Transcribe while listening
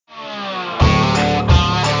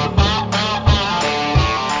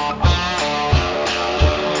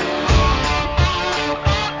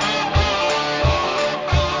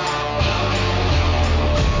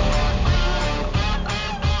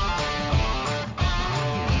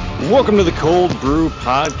Welcome to the Cold Brew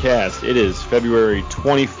Podcast. It is February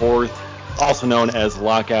 24th, also known as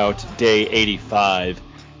Lockout Day 85,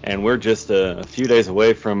 and we're just a few days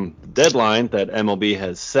away from the deadline that MLB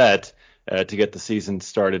has set to get the season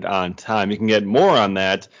started on time. You can get more on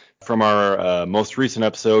that from our most recent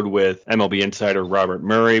episode with MLB insider Robert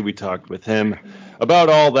Murray. We talked with him about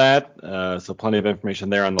all that, so plenty of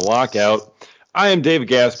information there on the lockout. I am Dave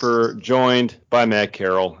Gasper, joined by Matt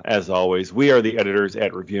Carroll. As always, we are the editors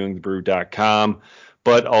at reviewingthebrew.com.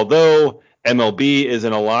 But although MLB is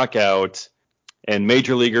in a lockout and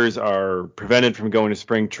major leaguers are prevented from going to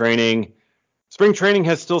spring training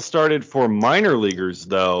has still started for minor leaguers,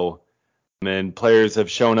 though. And players have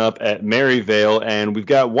shown up at Maryvale, and we've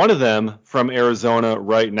got one of them from Arizona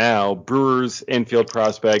right now. Brewers infield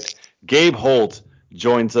prospect Gabe Holt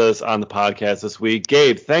joins us on the podcast this week.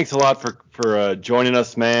 Gabe, thanks a lot for joining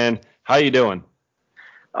us, man. How you doing?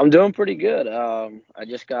 I'm doing pretty good. I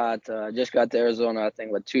just got to Arizona, I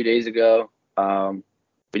think, 2 days ago.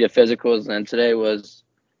 We did physicals, and today was,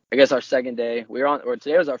 I guess, our second day.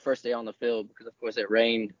 Today was our first day on the field because, of course, it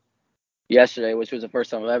rained yesterday, which was the first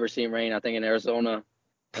time I've ever seen rain, I think, in Arizona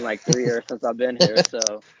in like 3 years since I've been here.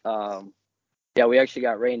 So, yeah, we actually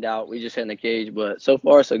got rained out. We just hit in the cage, but so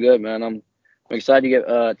far so good, man. I'm excited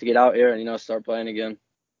to get out here and start playing again.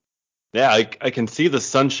 Yeah, I can see the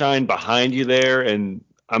sunshine behind you there, and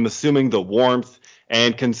I'm assuming the warmth.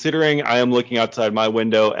 And considering I am looking outside my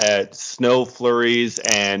window at snow flurries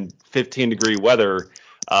and 15-degree weather,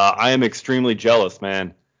 I am extremely jealous,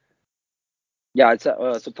 man. Yeah, it's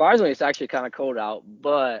surprisingly it's actually kind of cold out,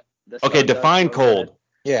 but okay, define cold.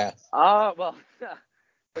 Good. Yeah. Well,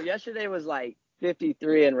 so yesterday was like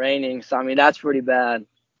 53 and raining, so I mean that's pretty bad.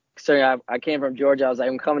 So I came from Georgia. I was like,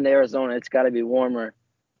 I'm coming to Arizona. It's got to be warmer,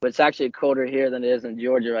 but it's actually colder here than it is in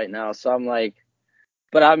Georgia right now. So I'm like,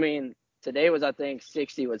 but I mean today was I think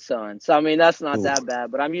 60 with sun. So I mean that's not that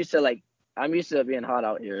bad. But I'm used to it being hot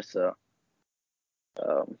out here. So.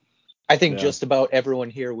 I think just about everyone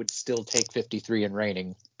here would still take 53 and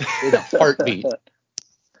raining in a heartbeat.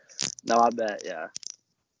 No, I bet, yeah.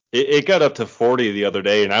 It got up to 40 the other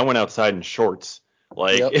day, and I went outside in shorts.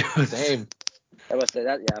 It was same. I must say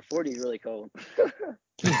that, yeah, 40 is really cold.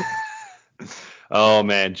 Oh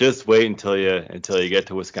man, just wait until you get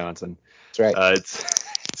to Wisconsin. That's right.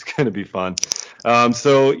 It's gonna be fun.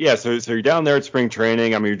 So you're down there at spring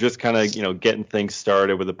training. I mean, you're just kind of getting things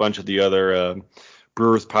started with a bunch of the other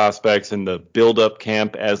Brewers prospects in the build-up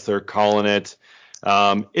camp, as they're calling it.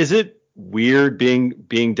 Is it weird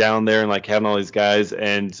being down there and like having all these guys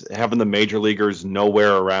and having the major leaguers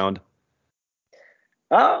nowhere around?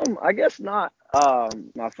 I guess not.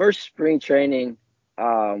 My first spring training,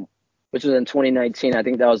 which was in 2019, I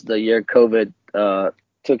think that was the year COVID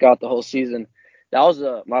took out the whole season. That was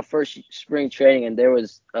my first spring training, and there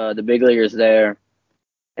was the big leaguers there,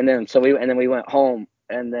 and then we went home,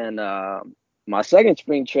 and then my second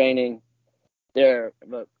spring training there,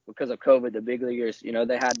 but because of COVID, the big leaguers,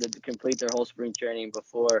 they had to complete their whole spring training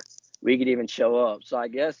before we could even show up. So I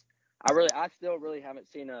guess I still really haven't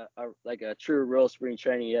seen a true real spring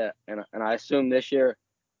training yet, and I assume this year,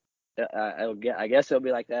 I guess it'll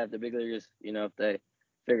be like that if the big leaguers, if they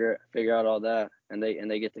figure out all that and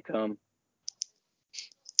they get to come.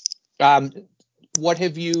 What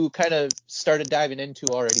have you kind of started diving into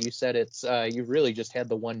already? You said it's you really just had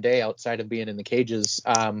the one day outside of being in the cages.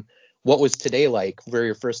 What was today like for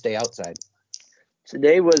your first day outside?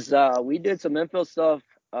 Today was we did some infield stuff.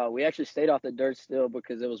 We actually stayed off the dirt still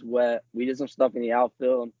because it was wet. We did some stuff in the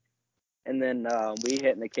outfield, and then we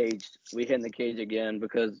hit in the cage. We hit in the cage again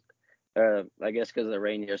because I guess because of the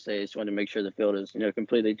rain yesterday. Just wanted to make sure the field is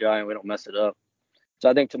completely dry and we don't mess it up. So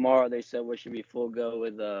I think tomorrow they said we should be full go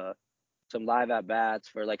with some live at bats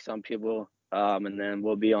for like some people, and then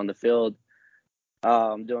we'll be on the field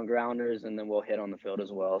doing grounders, and then we'll hit on the field as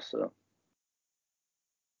well. So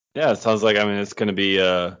yeah, it sounds like it's going to be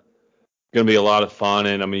a lot of fun,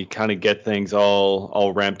 and you kind of get things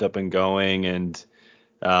all ramped up and going, and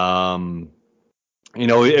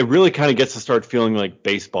it really kind of gets to start feeling like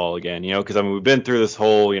baseball again, because we've been through this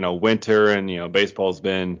whole winter, and baseball's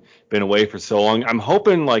been away for so long. I'm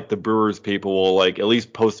hoping like the Brewers people will like at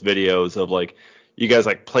least post videos of like you guys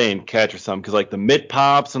like playing catch or something, because like the mitt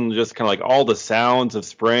pops and just kind of like all the sounds of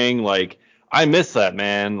spring, like I miss that,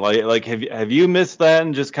 man. Like have you missed that,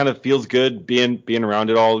 and just kind of feels good being around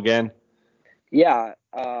it all again? Yeah,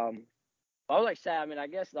 I was like sad. I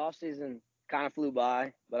guess the off season kind of flew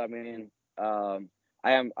by, but I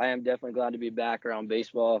am definitely glad to be back around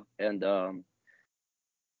baseball, and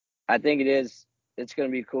I think it's going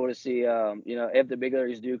to be cool to see if the big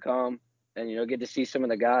leaguers do come, and get to see some of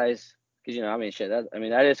the guys Because, I mean, shit,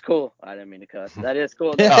 that is cool. I didn't mean to cuss. That is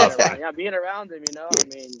cool. Oh, okay. Being around them, I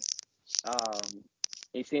mean,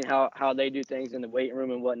 you've seen how they do things in the weight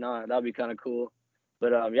room and whatnot. That'd be kind of cool.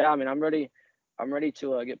 But, yeah, I mean, I'm ready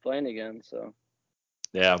to get playing again, so.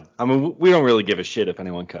 Yeah, I mean, we don't really give a shit if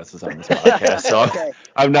anyone cusses on this podcast, so Okay.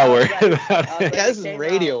 I'm not worried about like, it. Yeah, this isn't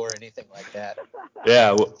radio or anything like that.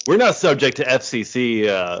 Yeah, we're not subject to FCC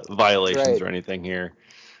violations Right. or anything here.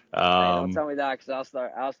 Hey, don't tell me that, because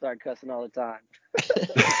I'll start cussing all the time.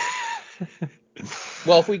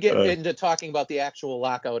 Well, if we get into talking about the actual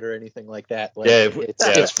lockout or anything like that, like, yeah,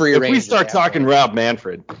 it's free range. If we start talking Rob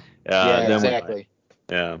Manfred, yeah, then exactly.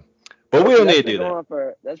 yeah, but we don't need to do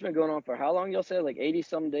that. That's been going on for how long? You'll say like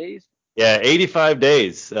 80-some days. Yeah, 85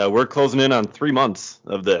 days. We're closing in on 3 months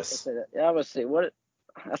of this. Yeah, I was say what?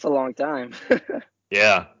 That's a long time.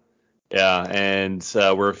 Yeah, and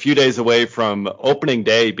we're a few days away from opening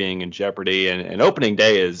day being in jeopardy, and opening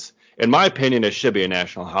day is, in my opinion, it should be a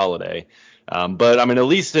national holiday. But I mean, at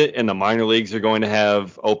least in the minor leagues, they're going to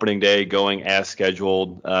have opening day going as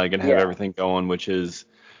scheduled. Going to have everything going, which is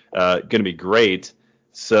going to be great.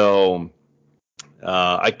 So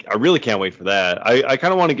I really can't wait for that. I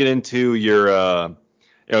kind of want to get into your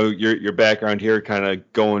your background here, kind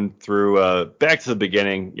of going through back to the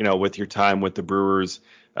beginning, with your time with the Brewers.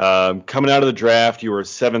 Coming out of the draft, you were a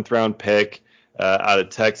 7th-round pick out of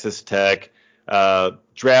Texas Tech.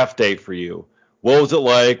 Draft day for you. What was it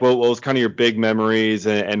like? What was kind of your big memories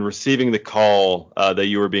and receiving the call that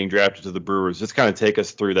you were being drafted to the Brewers? Just kind of take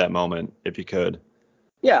us through that moment, if you could.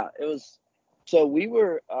 Yeah, it was. So we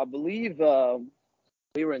were, I believe,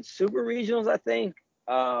 we were in Super Regionals, I think.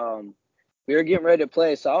 We were getting ready to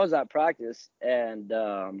play, so I was at practice, and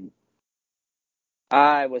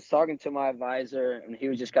I was talking to my advisor, and he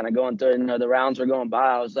was just kind of going through, the rounds were going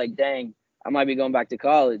by. I was like, dang, I might be going back to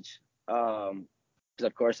college. Because,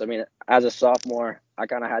 of course, I mean, as a sophomore, I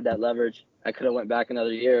kind of had that leverage. I could have went back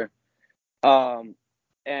another year. And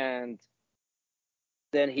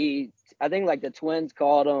then I think, like, the Twins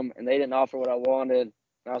called him, and they didn't offer what I wanted.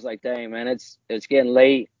 And I was like, dang, man, it's getting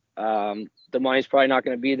late. The money's probably not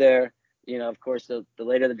going to be there. Of course, the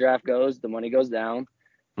later the draft goes, the money goes down.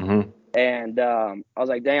 Mm-hmm. And I was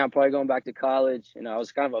like, dang, I'm probably going back to college. I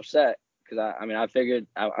was kind of upset because I figured,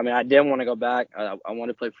 I didn't want to go back. I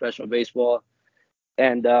wanted to play professional baseball.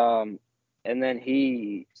 And then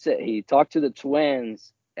he talked to the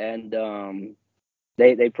Twins, and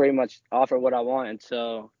they pretty much offered what I wanted.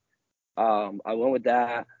 So I went with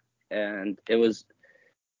that, and I was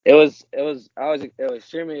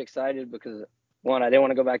extremely excited because, one, I didn't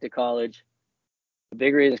want to go back to college. The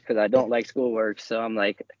big reason is because I don't like schoolwork. So I'm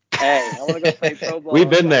like, hey, I want to go play pro ball. We've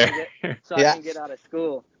been there. I can get out of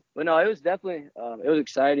school. But no, it was definitely it was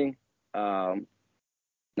exciting. No,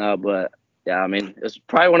 but yeah, I mean, it was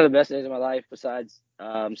probably one of the best days of my life besides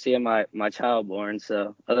seeing my child born.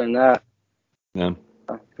 So other than that, yeah,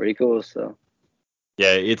 pretty cool. So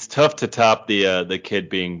yeah, it's tough to top the kid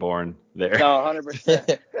being born there. no,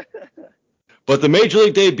 100%. But the major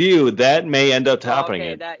league debut, that may end up topping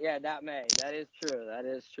it. That may. That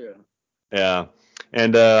is true. Yeah,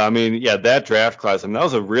 and I mean, yeah, that draft class. I mean, that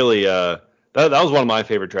was a really that was one of my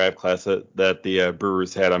favorite draft classes that the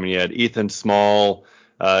Brewers had. I mean, you had Ethan Small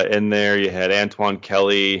in there. You had Antoine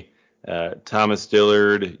Kelly, Thomas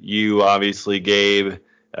Dillard. You obviously gave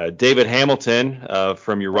David Hamilton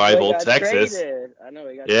from your rival Texas. Traded. I know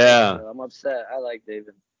he got traded. So I'm upset. I like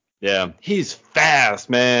David. Yeah, he's fast,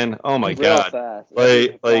 man. Oh my God. Fast.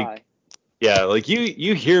 Like yeah, like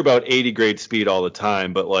you hear about 80 grade speed all the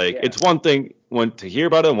time, but like it's one thing to hear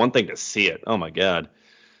about it and one thing to see it. Oh my God.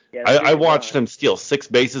 Yeah, I watched him steal 6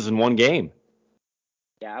 bases in one game.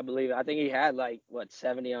 Yeah, I believe it. I think he had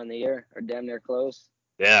 70 on the year or damn near close.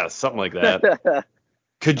 Yeah, something like that.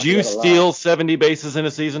 Could you steal 70 bases in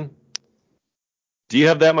a season? Do you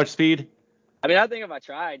have that much speed? I mean, I think if I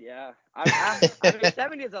tried, yeah. I mean,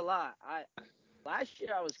 70 is a lot. Last year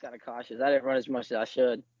I was kind of cautious. I didn't run as much as I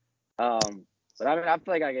should. But I mean, I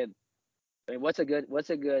feel like I could. I mean, what's a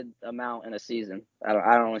good amount in a season? I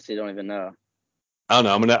honestly don't even know. I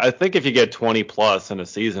don't know. I think if you get 20 plus in a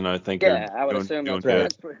season, I think I would assume doing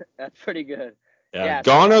good. That's pretty good. Yeah.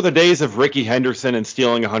 Gone are the days of Ricky Henderson and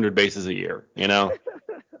stealing 100 bases a year. Yeah,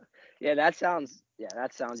 that sounds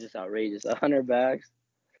just outrageous. 100 bags.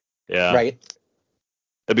 Yeah. Right.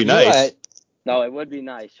 That'd be nice. No, it would be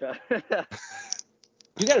nice.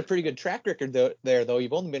 You got a pretty good track record there, though.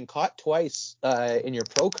 You've only been caught twice in your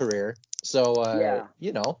pro career. So,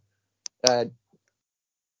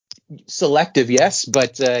 selective, yes,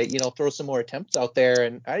 but, throw some more attempts out there.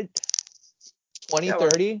 And 20,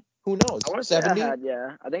 30, Who knows? I want to say 70?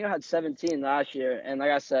 I think I had 17 last year, and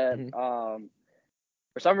like I said, for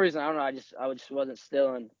some reason I don't know, I just wasn't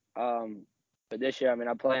stealing. But this year, I mean,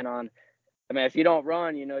 I plan on. I mean, if you don't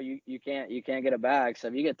run, you can't get a bag. So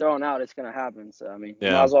if you get thrown out, it's gonna happen. So I mean,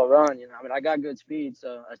 you might as well run. I mean, I got good speed,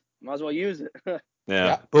 so I might as well use it.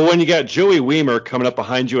 Yeah. But when you got Joey Weimer coming up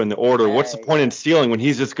behind you in the order, what's the point in stealing when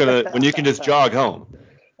he's just when you can just jog home?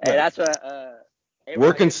 Hey, that's what.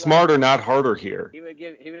 Working smarter, not harder here. He would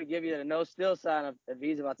give you the no steal sign if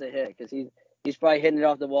he's about to hit, because he's probably hitting it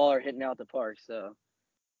off the wall or hitting it out the park. So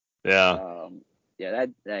yeah,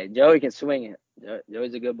 Joey can swing it.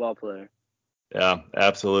 Joey's a good ball player. Yeah,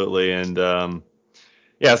 absolutely. And so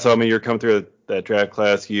I mean, you're coming through that draft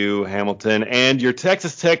class, you, Hamilton, and your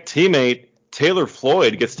Texas Tech teammate Taylor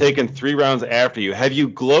Floyd gets taken 3 rounds after you. Have you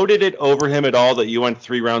gloated it over him at all that you went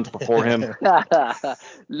 3 rounds before him?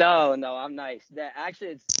 No, I'm nice. That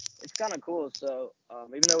actually, it's kind of cool. So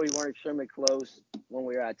even though we weren't extremely close when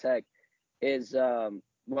we were at Tech,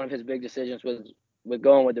 one of his big decisions with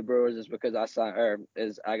going with the Brewers is because I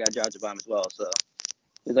got drafted by him as well. So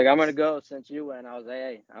he's like, I'm gonna go since you went. I was like,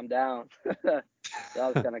 hey, I'm down. That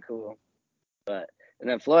was kind of cool. And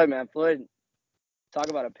then Floyd, talk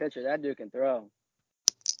about a pitcher. That dude can throw.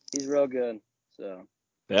 He's real good. So.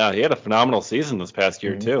 Yeah, he had a phenomenal season this past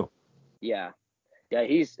year too. Yeah,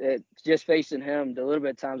 he's just facing him the little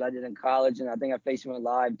bit of times I did in college, and I think I faced him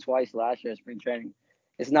live twice last year at spring training.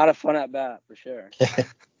 It's not a fun at bat for sure.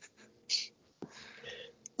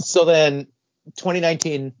 So then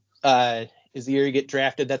 2019 is the year you get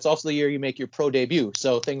drafted. That's also the year you make your pro debut.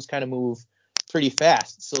 So things kind of move pretty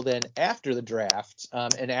fast. So then after the draft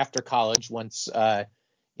and after college, once College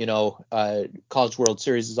World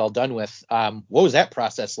Series is all done with, what was that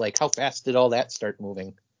process like? How fast did all that start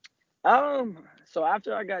moving? So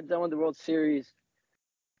after I got done with the World Series,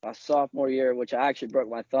 my sophomore year, which I actually broke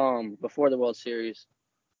my thumb before the World Series.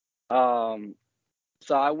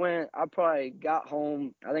 So I probably got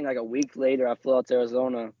home, I think like a week later. I flew out to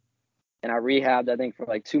Arizona and I rehabbed, I think, for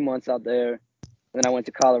like 2 months out there. And then I went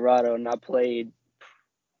to Colorado and I played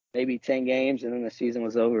maybe 10 games, and then the season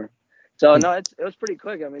was over. So no, it was pretty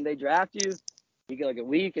quick. I mean, they draft you get like a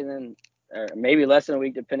week, and then or maybe less than a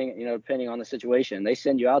week, depending on the situation. They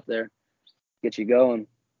send you out there, get you going.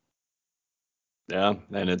 Yeah,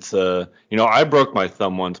 and it's I broke my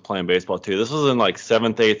thumb once playing baseball too. This was in like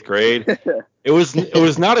 7th, 8th grade. It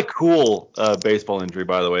was not a cool baseball injury,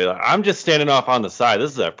 by the way. I'm just standing off on the side.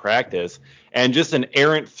 This is at practice, and just an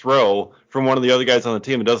errant throw from one of the other guys on the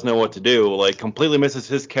team that doesn't know what to do, like completely misses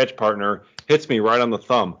his catch partner, hits me right on the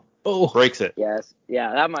thumb. Oh, breaks it. Yes,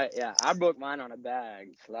 yeah, I broke mine on a bag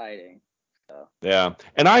sliding. So. Yeah,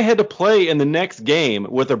 and I had to play in the next game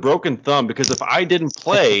with a broken thumb because if I didn't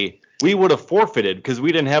play, we would have forfeited because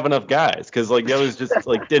we didn't have enough guys because like the others just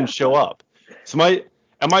like didn't show up. So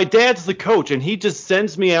my dad's the coach, and he just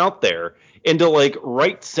sends me out there into like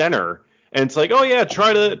right center, and it's like, oh yeah,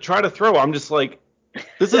 try to throw. I'm just like,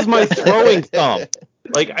 this is my throwing thumb.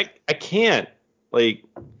 Like I can't like.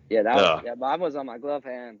 Yeah, mine was on my glove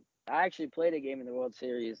hand. I actually played a game in the World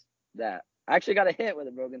Series that I actually got a hit with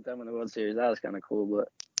a broken thumb in the World Series. That was kind of cool, but.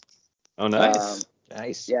 Oh, nice.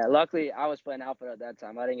 Nice. Yeah, luckily I was playing outfield at that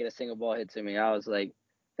time. I didn't get a single ball hit to me. I was like,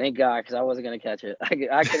 thank God, because I wasn't gonna catch it. I couldn't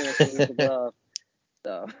even swing the glove.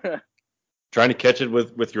 So. Trying to catch it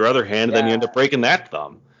with your other hand, then you end up breaking that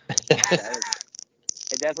thumb.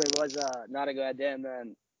 It definitely was not a good idea. And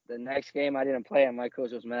then the next game I didn't play, and my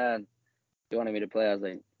coach was mad. He wanted me to play. I was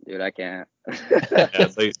like, dude, I can't.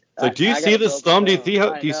 It's like, do you see this thumb? Do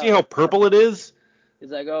you see how purple it is? He's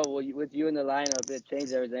like, oh, well, with you in the lineup, it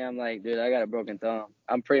changed everything. I'm like, dude, I got a broken thumb.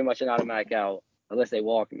 I'm pretty much an automatic out unless they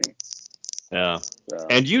walk me. Yeah. So.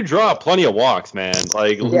 And you draw plenty of walks, man.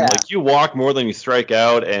 Like you walk more than you strike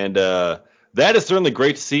out, and that is certainly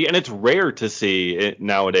great to see, and it's rare to see it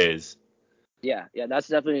nowadays. Yeah, that's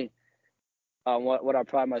definitely what I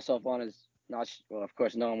pride myself on is not. Well, of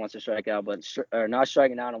course, no one wants to strike out, but not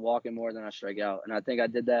striking out and walking more than I strike out. And I think I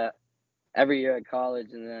did that every year at college,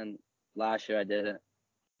 and then last year I did it.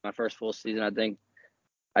 My first full season, I think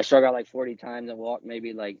I struck out like 40 times and walked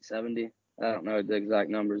maybe like 70. I don't know the exact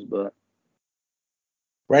numbers, but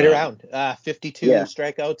right around 52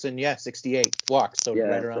 strikeouts and 68 walks, so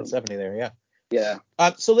right around 70 there. Yeah.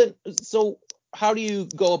 So how do you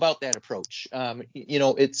go about that approach?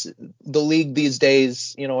 It's the league these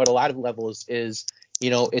days, at a lot of levels is,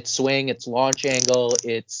 it's swing, it's launch angle,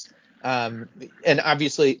 it's and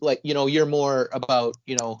obviously, like, you're more about,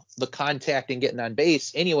 the contact and getting on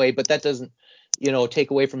base anyway, but that doesn't, take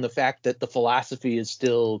away from the fact that the philosophy is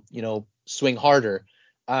still, swing harder.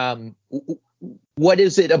 What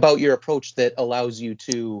is it about your approach that allows you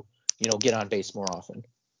to get on base more often?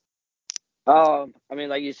 I mean,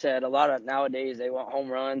 like you said, a lot of nowadays they want home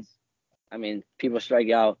runs. I mean, people strike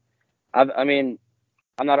out. I mean,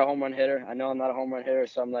 I'm not a home run hitter. I know I'm not a home run hitter,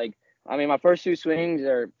 so I'm like, I mean, my first two swings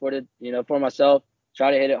are for myself.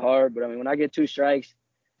 Try to hit it hard, but I mean, when I get two strikes,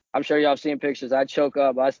 I'm sure y'all have seen pictures. I choke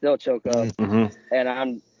up. I still choke up, Mm-hmm.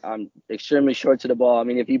 and I'm extremely short to the ball. I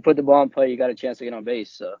mean, if you put the ball in play, you got a chance to get on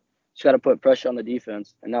base. So just got to put pressure on the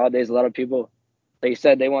defense. And nowadays, a lot of people, like you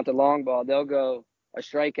said, they want the long ball. They'll go a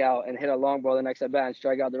strikeout and hit a long ball the next at bat and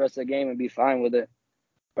strike out the rest of the game and be fine with it.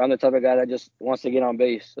 But I'm the type of guy that just wants to get on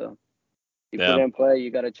base. So you put it in play, you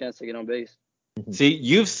got a chance to get on base. See,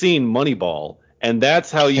 you've seen Moneyball, and that's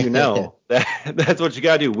how you know that's what you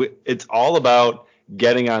got to do. It's all about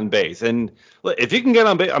getting on base. And look, if you can get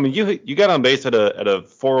on base, I mean, you got on base at a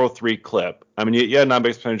 403 clip. I mean, you had an on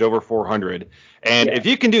base percentage over 400, and Yeah. if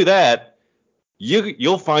you can do that,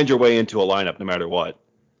 you'll find your way into a lineup no matter what.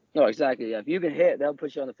 No, exactly. Yeah. If you can hit, they'll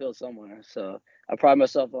put you on the field somewhere. So I pride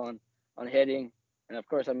myself on hitting, and of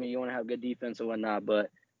course, I mean, you want to have good defense and whatnot. But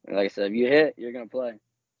like I said, if you hit, you're gonna play.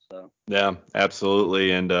 So Yeah,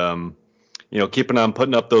 absolutely. And keeping on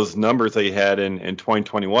putting up those numbers that you had in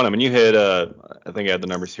 2021. I mean, you hit I think I had the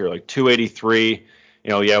numbers here, like 283.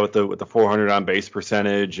 With the 400 on base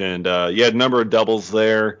percentage, and you had a number of doubles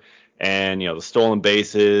there, and the stolen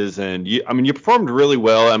bases, and you performed really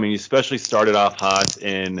well. I mean, you especially started off hot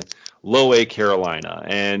in Low A Carolina,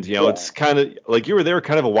 and it's kind of like you were there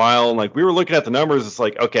kind of a while, and like we were looking at the numbers, it's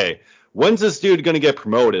like, okay, when's this dude going to get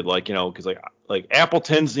promoted? Like, because like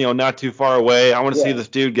Appleton's, not too far away. I want to see this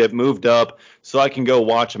dude get moved up so I can go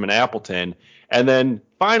watch him in Appleton. And then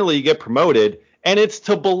finally you get promoted, and it's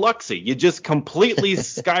to Biloxi. You just completely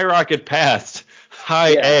skyrocket past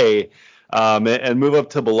high A, and move up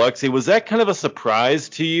to Biloxi. Was that kind of a surprise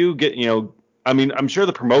to you? I mean, I'm sure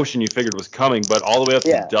the promotion you figured was coming, but all the way up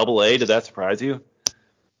to Double A, did that surprise you?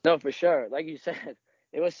 No, for sure. Like you said,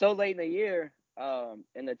 it was so late in the year.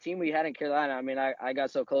 And the team we had in Carolina, I mean, I got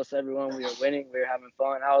so close to everyone. We were winning. We were having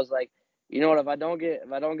fun. I was like, you know what? If I don't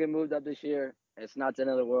get moved up this year, it's not the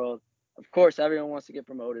end of the world. Of course, everyone wants to get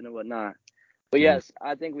promoted and whatnot. But yes,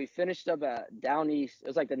 I think we finished up at down east. It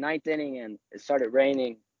was like the ninth inning, and it started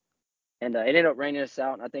raining, and it ended up raining us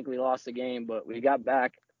out. And I think we lost the game, but we got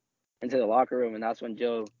back into the locker room, and that's when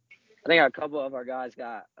Joe. I think a couple of our guys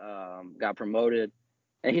got promoted,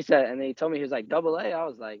 and he told me he was like Double A. I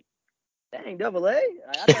was like, dang, Double A.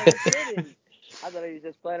 I thought he was kidding. I thought he was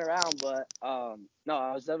just playing around, but no,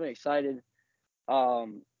 I was definitely excited. Of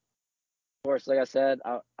course, like I said,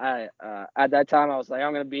 I at that time I was like,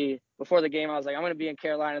 before the game, I was like, I'm gonna be in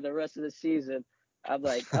Carolina the rest of the season. I'm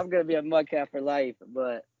like, I'm gonna be a Mudcat for life.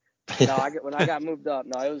 But no, when I got moved up,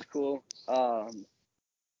 no, it was cool.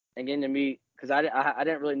 And getting to meet, because I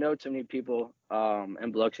didn't really know too many people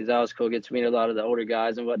in Biloxi. That was cool. Get to meet a lot of the older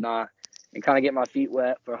guys and whatnot, and kind of get my feet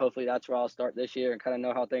wet for hopefully that's where I'll start this year and kind of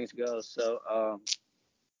know how things go. So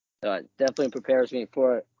definitely prepares me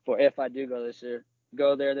for if I do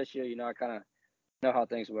go there this year. I kind of know how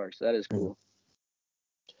things work. So that is cool.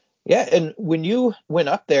 Yeah, and when you went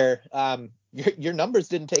up there, your numbers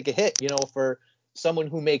didn't take a hit. For someone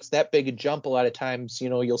who makes that big a jump, a lot of times,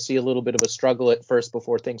 you'll see a little bit of a struggle at first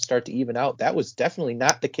before things start to even out. That was definitely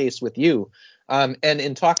not the case with you. And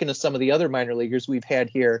in talking to some of the other minor leaguers we've had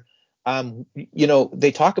here,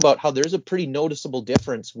 they talk about how there's a pretty noticeable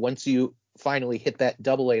difference once you finally hit that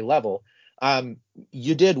Double A level.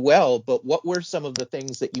 You did well, but what were some of the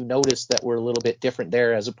things that you noticed that were a little bit different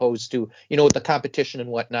there as opposed to, with the competition and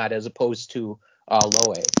whatnot, as opposed to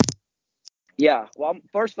Low A? Yeah, well,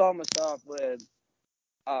 first of all, I'm going to start off with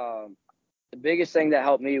the biggest thing that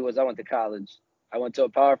helped me was I went to college. I went to a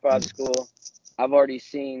Power 5 school. I've already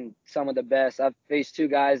seen some of the best. I've faced two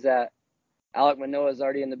guys that Alek Manoah is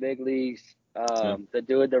already in the big leagues. The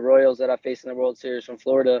dude, the Royals that I faced in the World Series from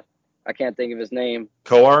Florida, I can't think of his name.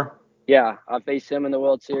 Coar? Yeah, I faced him in the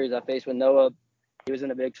World Series. I faced with Noah. He was in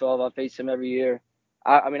the Big 12. I faced him every year.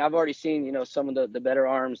 I mean, I've already seen, some of the better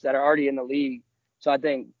arms that are already in the league. So I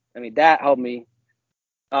think, that helped me.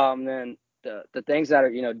 Then the things that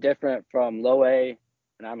are, different from Low A,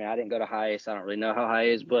 and I didn't go to High A, so I don't really know how High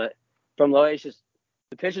A is, but from Low A, it's just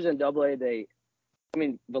the pitchers in Double A,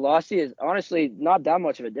 velocity is honestly not that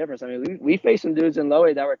much of a difference. We faced some dudes in Low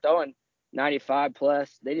A that were throwing 95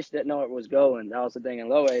 plus. They just didn't know where it was going. That was the thing in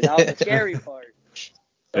Low A. That was the scary part. So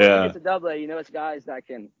when you get to Double A, it's guys that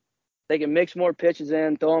they can mix more pitches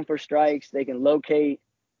in, throw them for strikes. They can locate.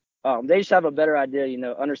 They just have a better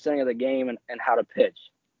idea, understanding of the game and how to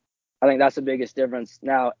pitch. I think that's the biggest difference.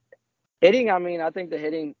 Now, hitting, I think the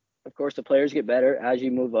hitting, of course, the players get better as you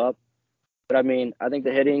move up. But I think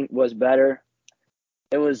the hitting was better.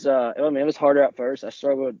 it was it was harder at first. I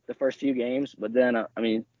struggled the first few games, but then I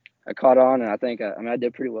caught on, and I think I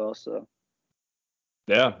did pretty well. So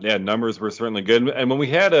Yeah, numbers were certainly good. And when we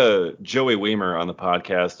had Joey Weimer on the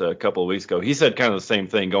podcast a couple of weeks ago, he said kind of the same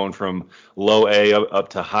thing, going from low A up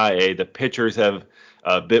to high A. The pitchers have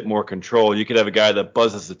a bit more control. You could have a guy that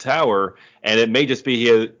buzzes the tower, and it may just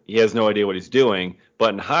be he has no idea what he's doing.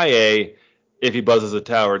 But in high A, if he buzzes the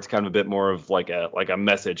tower, it's kind of a bit more of like a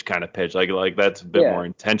message kind of pitch, like that's a bit yeah, more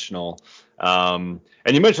intentional. And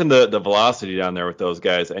you mentioned the velocity down there with those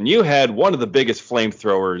guys, and you had one of the biggest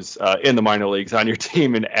flamethrowers in the minor leagues on your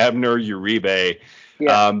team in Abner Uribe.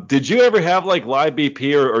 yeah, Did you ever have like live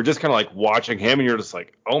BP or just kind of like watching him and you're just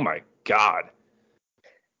like, oh my God?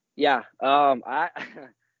 yeah. I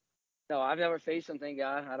no, I've never faced him. Thank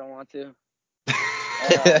God. I don't want to.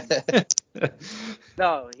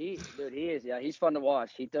 No, he is. Yeah, he's fun to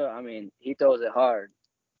watch. He throws it hard.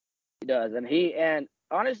 He does, and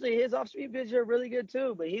honestly, his off-speed pitches are really good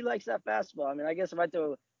too. But he likes that fastball. I mean, I guess if I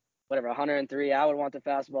throw whatever 103, I would want the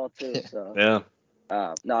fastball too. So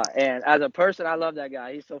Yeah. no, and as a person, I love that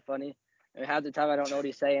guy. He's so funny. And half the time, I don't know what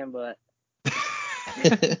he's saying, but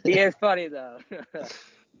he is funny though.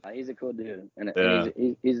 He's a cool dude, and Yeah.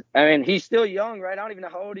 he's. I mean, he's still young, right? I don't even know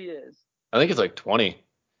how old he is. I think it's like 20.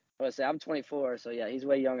 Let's say I'm 24, so yeah, he's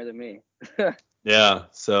way younger than me. Yeah.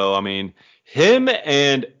 So, I mean, him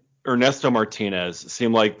and Ernesto Martinez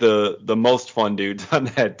seem like the most fun dudes on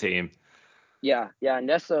that team. Yeah,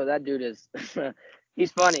 Nesto, that dude is.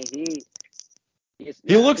 He's funny. He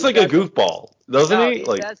looks He like a says some. goofball, doesn't No, he? he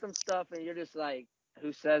Like, says some stuff, and you're just like,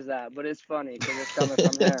 who says that? But it's funny because it's coming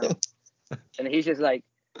from him, and he's just like,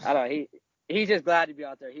 I don't know. He's just glad to be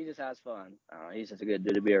out there. He just has fun. He's just a good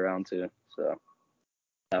dude to be around too. So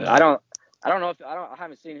yeah. I don't know if I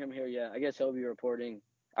haven't seen him here yet. I guess he'll be reporting.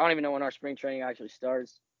 I don't even know when our spring training actually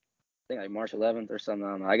starts. I think like March 11th or something.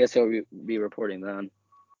 I don't know. I guess he'll be reporting then.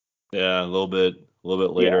 Yeah, a little bit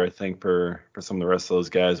later, Yeah. I think, for some of the rest of those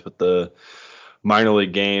guys with the minor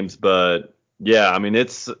league games. But yeah, I mean,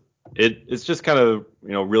 it's just kind of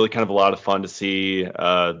really kind of a lot of fun to see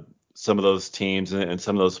some of those teams and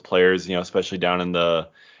some of those players, especially down in the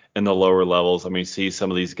lower levels. I mean, see some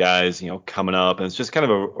of these guys, coming up, and it's just kind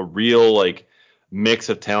of a real like mix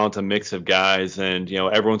of talent, a mix of guys, and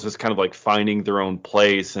everyone's just kind of like finding their own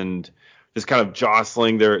place and just kind of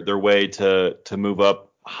jostling their way to move up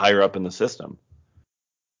higher up in the system.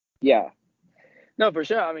 Yeah. No, for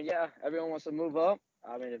sure. I mean, yeah, everyone wants to move up.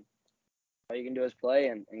 I mean, all you can do is play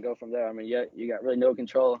and go from there. I mean, yeah, you got really no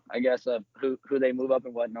control, I guess, of who they move up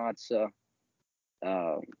and whatnot. So,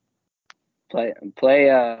 um, play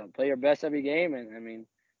your best every game, and I mean,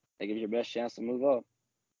 that gives you your best chance to move up.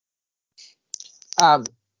 um,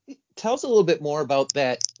 Tell us a little bit more about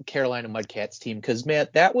that Carolina Mudcats team, because man,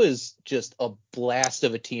 that was just a blast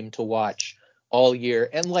of a team to watch all year.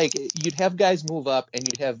 And like, you'd have guys move up, and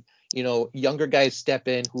you'd have younger guys step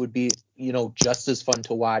in who would be just as fun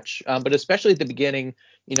to watch. But especially at the beginning,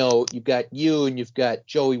 you've got you and you've got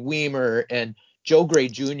Joey Weimer, and Joe Gray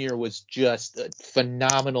Jr. was just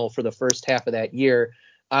phenomenal for the first half of that year.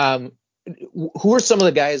 Who are some of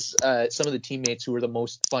the guys, some of the teammates who were the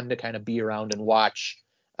most fun to kind of be around and watch?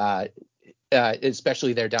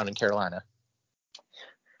 Especially there down in Carolina.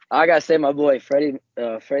 I gotta say, my boy Freddie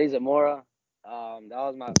Zamora.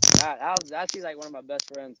 That was actually like one of my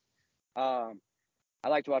best friends. Um, I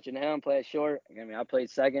liked watching him play short. I mean, I played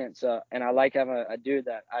second, so and I like having a dude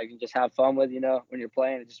that I can just have fun with. When you're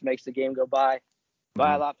playing, it just makes the game go by a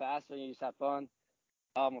Mhm. lot faster, and you just have fun.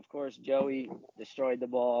 Of course, Joey destroyed the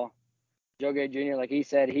ball. Joe Gray Jr., like he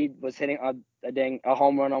said, he was hitting a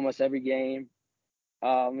home run almost every game.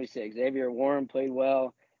 Let me see. Xavier Warren played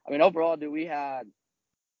well. I mean, overall, dude, we had,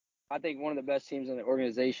 I think, one of the best teams in the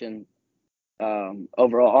organization.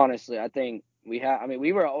 Overall, honestly, I think we had. I mean,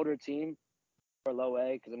 we were an older team for low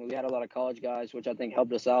A because we had a lot of college guys, which I think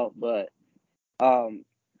helped us out. But um,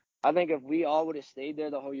 I think if we all would have stayed there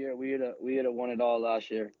the whole year, we would have won it all last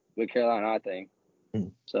year with Carolina. I think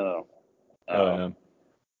so. Oh Um, yeah.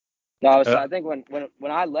 no, so I think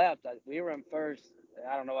when I left, we were in first.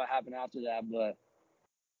 I don't know what happened after that, but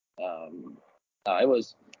it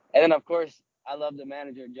was. And then of course, I love the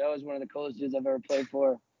manager. Joe is one of the coolest dudes I've ever played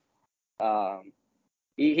for. Um,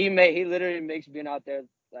 he literally makes being out there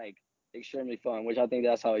like extremely fun, which I think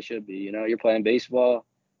that's how it should be. You're playing baseball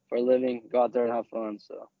for a living, go out there and have fun.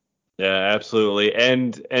 So Yeah, absolutely.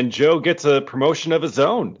 And Joe gets a promotion of his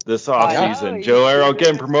own this I Yeah. know offseason. Joe he's Arrow doing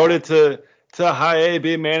getting good stuff. promoted to high A,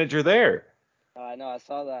 being manager there. I know I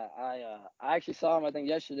saw that. I actually saw him I think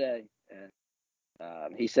yesterday,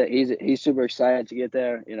 and he said he's super excited to get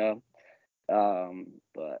there.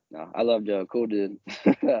 But no, I love Joe. Cool dude.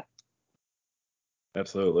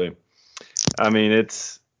 Absolutely. I mean,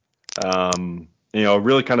 it's a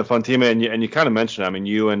really kind of fun team, and you kind of mentioned, I mean,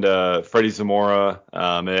 you and Freddie Zamora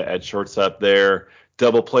at shortstop there,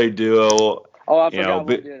 double play duo. Oh, I forgot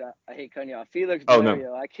one dude. I hate cutting you off. Felix Oh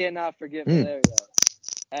Valerio. no. I cannot forget Valerio.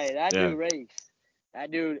 Hey, that Yeah. dude raced.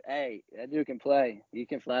 That dude can play. He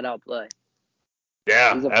can flat out play.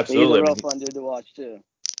 Yeah, absolutely. He's a real fun dude to watch too.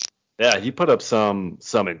 Yeah, he put up some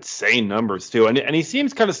insane numbers too, and he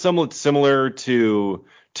seems kind of similar to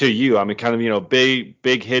you. I mean, kind of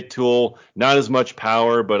big hit tool, not as much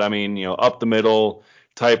power, but I mean up the middle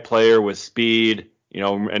type player with speed,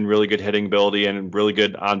 and really good hitting ability and really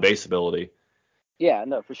good on base ability. Yeah,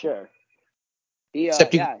 no, for sure. He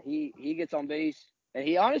he gets on base, and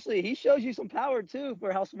he shows you some power too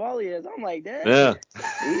for how small he is. I'm like, dang, Yeah,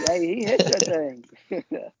 he hits that thing.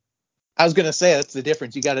 I was gonna say that's the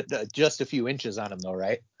difference. You got just a few inches on him though,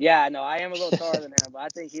 right? Yeah, no, I am a little taller than him, but I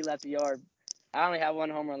think he left the yard. I only had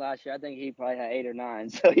one home run last year. I think he probably had 8 or 9,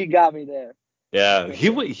 so he got me there. yeah. He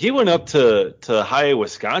went up to high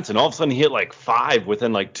Wisconsin. All of a sudden, he hit like 5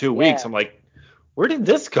 within like 2 weeks. I'm like, where did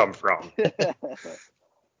this come from?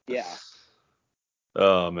 Yeah.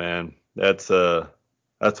 Oh man, that's fun.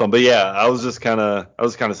 But yeah, I was kind of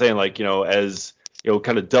saying, like, as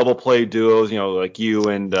kind of double play duos, like you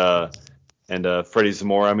and Freddie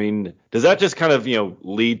Zamora. I mean, does that just kind of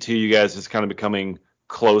lead to you guys just kind of becoming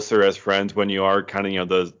closer as friends when you are kind of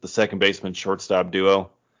the second baseman shortstop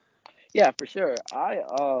duo? Yeah, for sure. I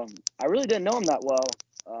really didn't know him that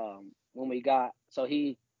well when we got. So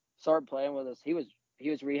he started playing with us. He was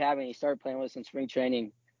rehabbing. He started playing with us in spring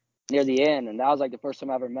training near the end, and that was like the first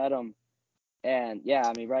time I ever met him. And yeah,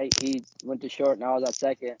 I mean, right, he went to short, and I was at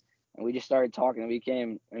second, and we just started talking. And we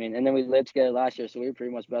became, I mean, and then we lived together last year, so we were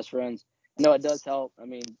pretty much best friends. I know it does help. I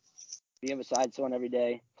mean, being beside someone every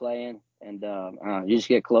day playing, and you just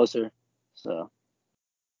get closer. So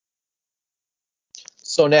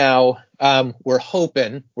now we're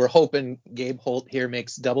hoping Gabe Holt here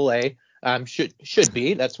makes Double A. Should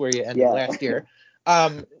be. That's where you ended last year.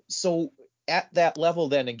 So at that level,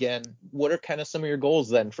 then again, what are kind of some of your goals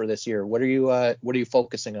then for this year? What are you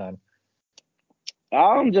focusing on?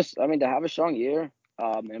 To have a strong year,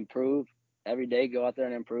 improve every day, go out there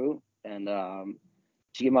and improve, and to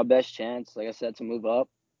give my best chance, like I said, to move up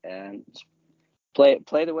and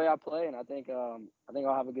play the way I play, and I think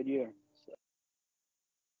I'll have a good year. So.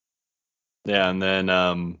 Yeah, and then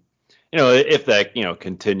if that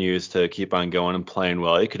continues to keep on going and playing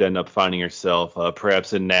well, you could end up finding yourself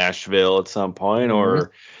perhaps in Nashville at some point,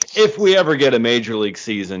 or if we ever get a major league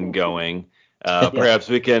season going, perhaps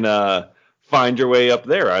we can find your way up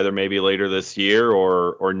there, either maybe later this year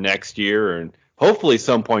or next year, and hopefully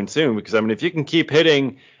some point soon. Because I mean, if you can keep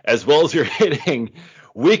hitting as well as you're hitting,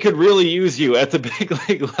 we could really use you at the big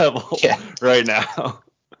league level right now.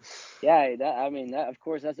 Yeah, that of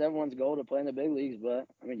course that's everyone's goal to play in the big leagues. But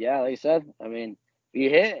I mean, yeah, like you said, I mean, if you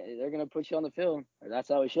hit, they're gonna put you on the field. Or that's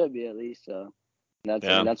how it should be, at least. So I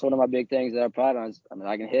mean, that's one of my big things that I pride on. I mean,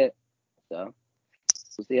 I can hit. So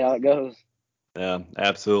we'll see how it goes. Yeah,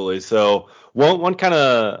 absolutely. So one kind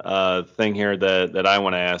of thing here that I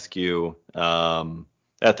want to ask you,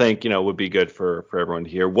 I think would be good for everyone to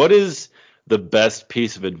hear. What is the best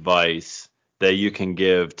piece of advice that you can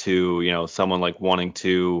give to someone like wanting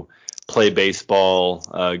to play baseball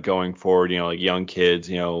going forward? Like young kids,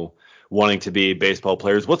 wanting to be baseball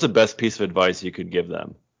players. What's the best piece of advice you could give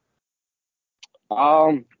them?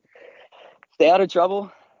 Stay out of trouble,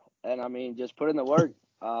 and I mean, just put in the work.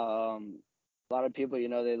 A lot of people,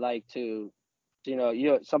 they like to,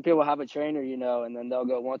 some people have a trainer, and then they'll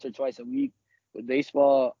go once or twice a week. With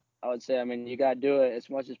baseball, I would say, I mean, you got to do it as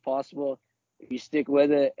much as possible. If you stick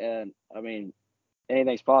with it, and I mean,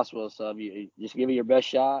 anything's possible. So you just give it your best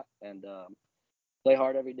shot and play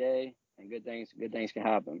hard every day, and good things can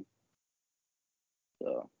happen.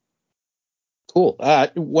 So. Cool.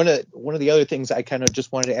 One of the other things I kind of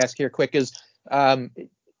just wanted to ask here quick is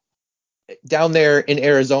down there in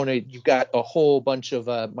Arizona, you've got a whole bunch of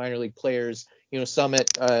minor league players, some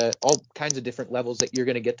at all kinds of different levels that you're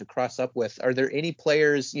going to get to cross up with. Are there any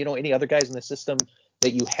players, any other guys in the system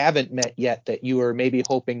that you haven't met yet that you are maybe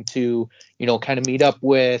hoping to, kind of meet up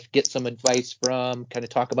with, get some advice from, kind of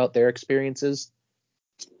talk about their experiences?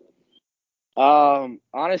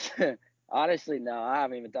 Honestly, no, I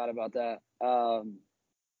haven't even thought about that.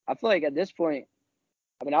 I feel like at this point,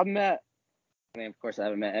 I mean, of course, I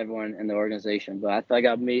haven't met everyone in the organization, but I feel like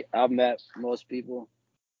I've met most people.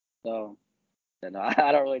 So,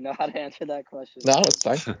 I don't really know how to answer that question. No, it's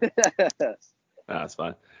fine. That's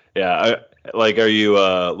fine. Yeah, are you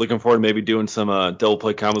looking forward to maybe doing some double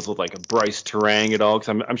play combos with like a Bryce Terang at all?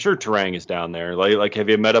 Because I'm sure Terang is down there. Like, have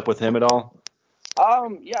you met up with him at all?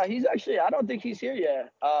 Yeah, he's actually. I don't think he's here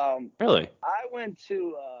yet. Really? I went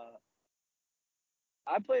to.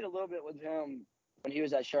 I played a little bit with him when he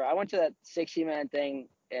was at Sure. I went to that 60-man thing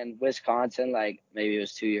in Wisconsin, like maybe it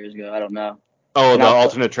was 2 years ago. I don't know. Oh, And the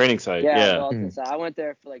alternate training site. yeah, the Yeah. alternate side. I went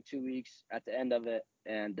there for like 2 weeks at the end of it,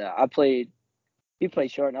 and I played. He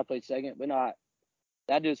played short, and I played second, but not.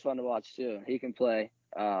 That dude's fun to watch too. He can play.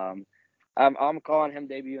 I'm calling him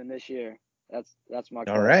debuting this year. That's my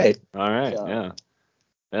call. All right. So,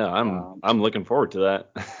 yeah. I'm looking forward to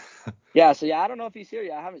that. Yeah. So I don't know if he's here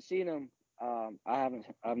yet. I haven't seen him.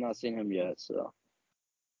 I've not seen him yet. So.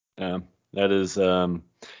 Yeah. That is,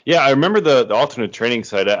 I remember the alternate training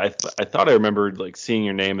site. I thought I remembered like seeing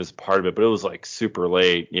your name as part of it, but it was like super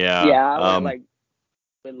late. Yeah. Yeah, I went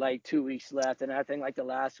with like 2 weeks left, and I think like the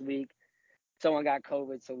last week someone got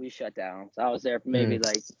COVID, so we shut down. So I was there for maybe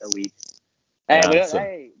like a week. Hey,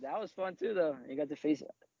 hey, that was fun too, though. You got to face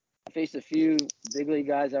a few big league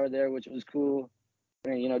guys that were there, which was cool.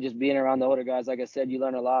 And just being around the older guys, like I said, you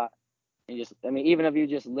learn a lot. And even if you're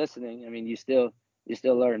just listening, you still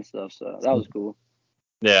learn stuff. So that was cool.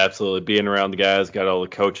 Yeah, absolutely. Being around the guys, got all the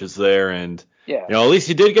coaches there, and yeah, at least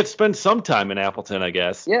you did get to spend some time in Appleton, I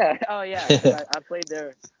guess. Yeah. Oh yeah. I played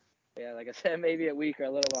there. Yeah, like I said, maybe a week or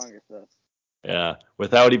a little longer. So. Yeah,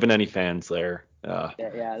 without even any fans there.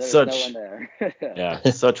 There's no one there. Yeah,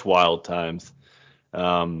 such wild times.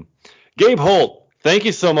 Gabe Holt, thank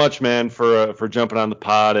you so much, man, for jumping on the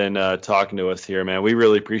pod and talking to us here, man. We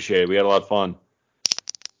really appreciate it. We had a lot of fun.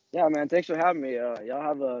 Yeah, man. Thanks for having me. Y'all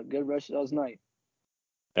have a good rest of those night.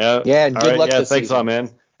 Yeah, and good luck this thanks season. a lot,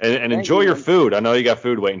 man. And enjoy your food. I know you got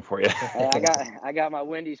food waiting for you. Hey, I got my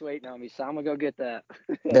Wendy's waiting on me, so I'm gonna go get that.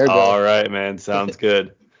 There you go. All right, man. Sounds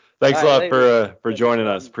good. Thanks a lot for joining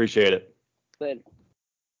us. Appreciate it. Later.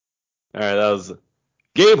 All right, that was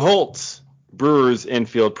Gabe Holtz, Brewers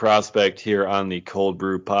infield prospect here on the Cold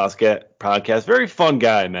Brew podcast. Very fun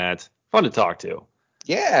guy, Matt. Fun to talk to.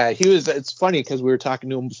 Yeah, he was. It's funny because we were talking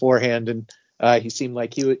to him beforehand, and he seemed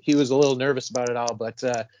like he was a little nervous about it all, but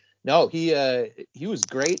no, he was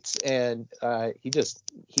great, and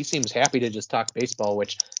he seems happy to just talk baseball,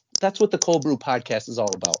 which that's what the Cold Brew podcast is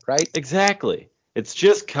all about, right? Exactly. It's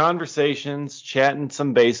just conversations, chatting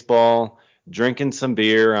some baseball, drinking some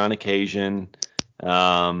beer on occasion.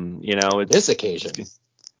 This occasion.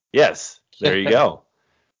 Yes, there you go.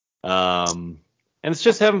 And it's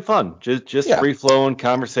just having fun, just free flowing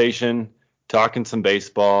conversation, talking some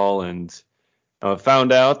baseball, and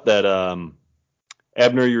found out that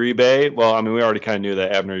Abner Uribe. Well, we already kind of knew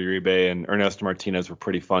that Abner Uribe and Ernesto Martinez were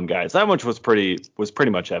pretty fun guys. That much was pretty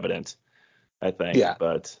much evident, I think. Yeah.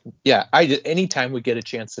 But yeah, anytime we get a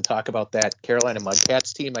chance to talk about that Carolina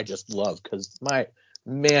Mudcats team, I just love because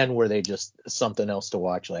man, were they just something else to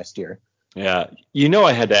watch last year. Yeah,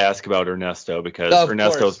 I had to ask about Ernesto because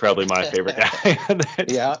Ernesto is probably my favorite guy.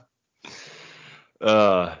 Yeah.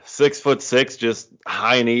 6'6", just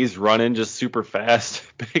high knees, running, just super fast,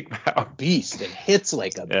 big mouth. Beast and hits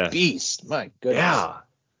like a beast. My goodness. Yeah.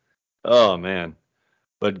 Oh man.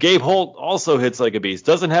 But Gabe Holt also hits like a beast.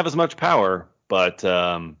 Doesn't have as much power, but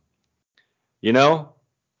that's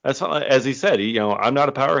as he said. I'm not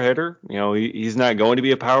a power hitter. He's not going to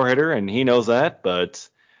be a power hitter, and he knows that. But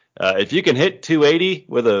if you can hit 280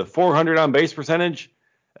 with a 400 on base percentage,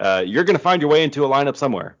 you're going to find your way into a lineup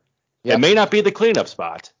somewhere. Yep. It may not be the cleanup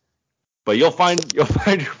spot, but you'll find your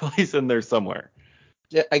place in there somewhere.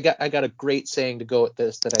 Yeah, I got a great saying to go with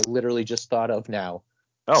this that I literally just thought of now.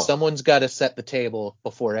 Oh. Someone's got to set the table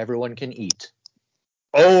before everyone can eat.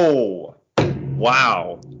 Oh,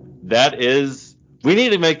 wow. We need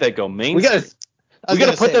to make that go mainstream. We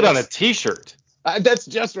got to put that on a T-shirt. That's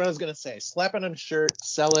just what I was going to say. Slap it on a shirt,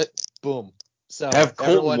 sell it, boom. So have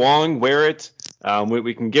Colton Wong wear it.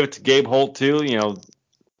 We can give it to Gabe Holt too,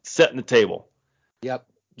 setting the table. Yep.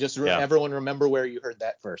 Just everyone remember where you heard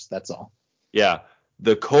that first. That's all. Yeah.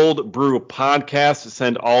 The Cold Brew podcast.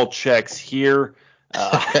 Send all checks here.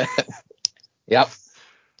 Yep.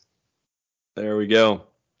 There we go.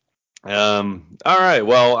 All right.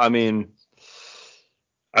 Well,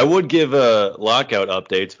 I would give lockout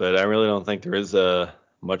updates, but I really don't think there is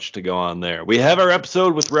much to go on there. We have our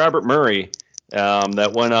episode with Robert Murray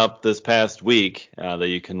that went up this past week that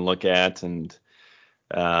you can look at, and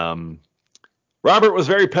Robert was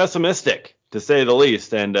very pessimistic, to say the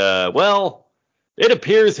least, and it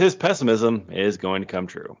appears his pessimism is going to come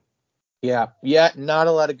true. Yeah, not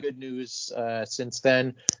a lot of good news since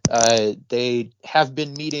then. They have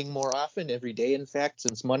been meeting more often, every day, in fact,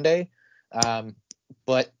 since Monday.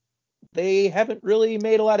 But they haven't really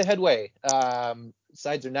made a lot of headway.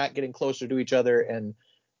 Sides are not getting closer to each other, and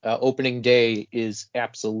opening day is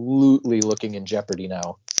absolutely looking in jeopardy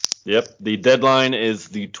now. Yep, the deadline is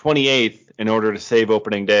the 28th. In order to save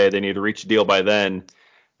opening day, they need to reach a deal by then.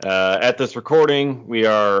 At this recording, we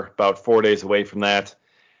are about 4 days away from that,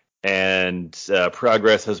 and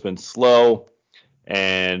progress has been slow,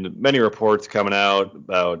 and many reports coming out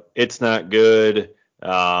about it's not good,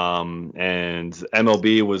 and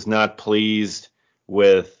MLB was not pleased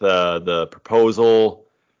with the proposal,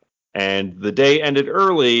 and the day ended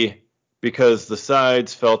early because the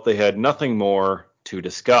sides felt they had nothing more to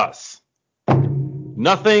discuss.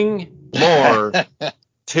 Nothing more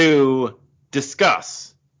to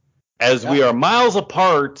discuss, as we are miles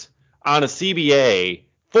apart on a CBA,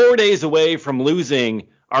 4 days away from losing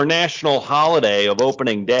our national holiday of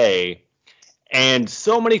opening day, and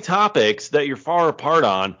so many topics that you're far apart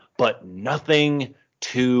on, but nothing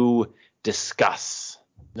to discuss.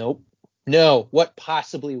 Nope. No. What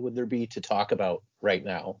possibly would there be to talk about right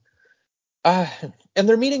now? And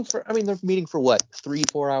they're meeting for what,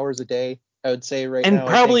 3-4 hours a day, I would say right now. And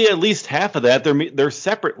probably at least half of that they're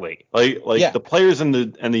separately. Like the players and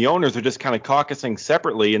the owners are just kind of caucusing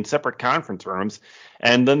separately in separate conference rooms,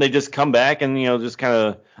 and then they just come back and just kind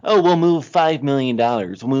of, we'll move $5 million,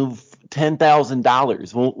 we'll move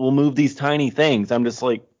 $10,000, we'll move these tiny things. I'm just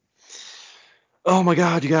like, oh my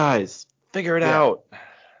God, you guys, figure it out.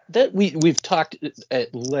 That we've talked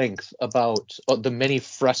at length about the many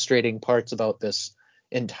frustrating parts about this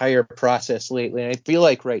entire process lately, and I feel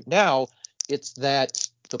like right now it's that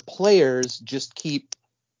the players just keep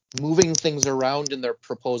moving things around in their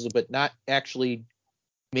proposal, but not actually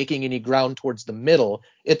making any ground towards the middle.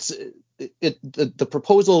 The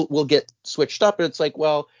proposal will get switched up, and it's like,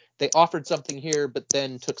 well, they offered something here, but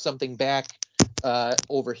then took something back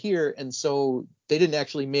over here, and so they didn't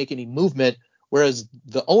actually make any movement. Whereas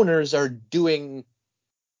the owners are doing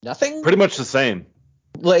nothing. Pretty much the same.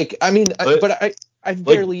 Like, I mean, I've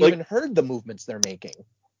barely even heard the movements they're making.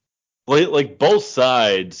 Like both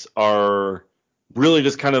sides are really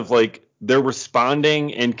just kind of like they're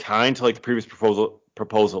responding in kind to like the previous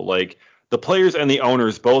proposal. Like the players and the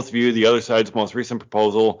owners both view the other side's most recent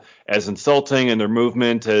proposal as insulting and their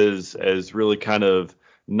movement as really kind of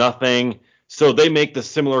nothing. So they make the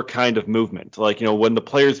similar kind of movement. Like, when the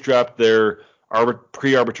players dropped their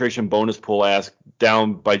pre-arbitration bonus pool ask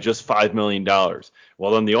down by just $5 million.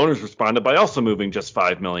 Well, then the owners responded by also moving just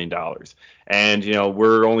 $5 million. And,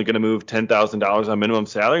 we're only going to move $10,000 on minimum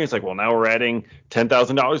salary. It's like, well, now we're adding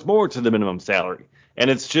 $10,000 more to the minimum salary. And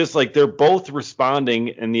it's just like they're both responding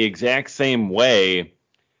in the exact same way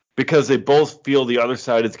because they both feel the other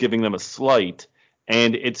side is giving them a slight.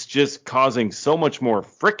 And it's just causing so much more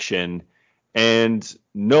friction and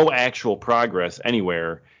no actual progress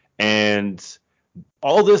anywhere. And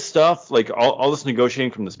all this stuff, like all this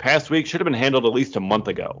negotiating from this past week, should have been handled at least a month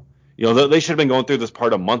ago. They should have been going through this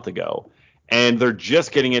part a month ago, and they're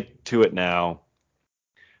just getting to it now.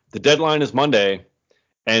 The deadline is Monday,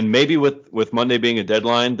 and maybe with Monday being a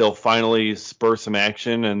deadline, they'll finally spur some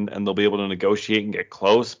action and they'll be able to negotiate and get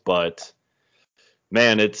close. But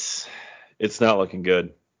man, it's not looking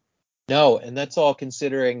good. No, and that's all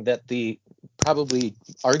considering that the probably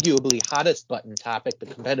arguably hottest button topic, the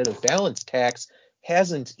competitive balance tax,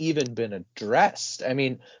 hasn't even been addressed. I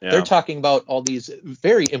mean, they're talking about all these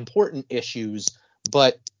very important issues,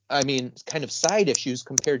 but I mean, kind of side issues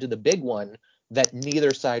compared to the big one that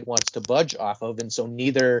neither side wants to budge off of. And so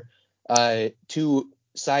neither two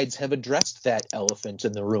sides have addressed that elephant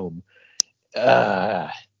in the room.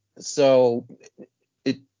 So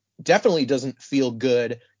it definitely doesn't feel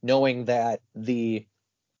good knowing that the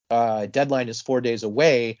deadline is 4 days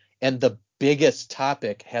away and the biggest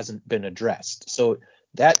topic hasn't been addressed. So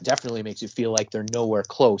that definitely makes you feel like they're nowhere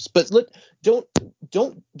close. But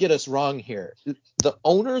don't get us wrong here. The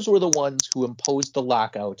owners were the ones who imposed the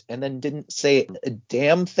lockout and then didn't say a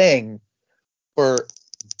damn thing for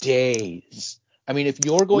days. I mean, if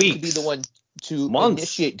you're going to be the one to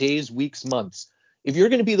initiate days, weeks, months, if you're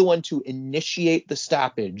going to be the one to initiate the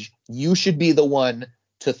stoppage, you should be the one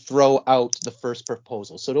to throw out the first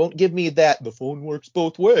proposal. So don't give me that the phone works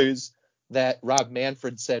both ways that Rob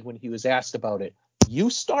Manfred said when he was asked about it. You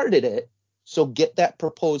started it, so get that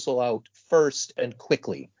proposal out first and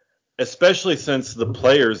quickly. Especially since the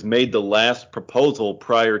players made the last proposal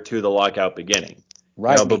prior to the lockout beginning.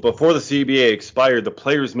 Right. But before the CBA expired, the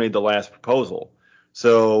players made the last proposal.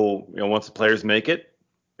 So, once the players make it,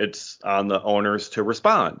 it's on the owners to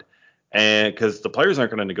respond. And because the players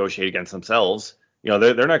aren't going to negotiate against themselves. They're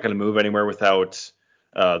not going to move anywhere without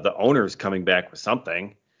the owners coming back with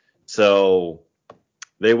something. So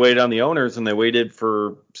they waited on the owners, and they waited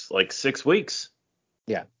for like 6 weeks.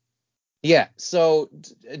 Yeah. Yeah. So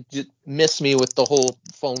just miss me with the whole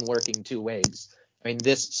phone working two ways. I mean,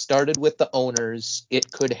 this started with the owners.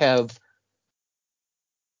 It could have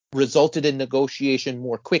resulted in negotiation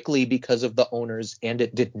more quickly because of the owners, and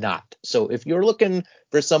it did not. So if you're looking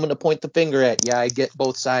for someone to point the finger at, yeah, I get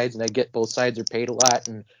both sides, and I get both sides are paid a lot,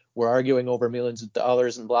 and we're arguing over millions of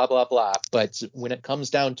dollars and blah blah blah. But when it comes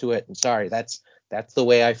down to it, I'm sorry, that's the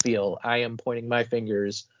way I feel. I am pointing my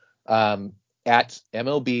fingers at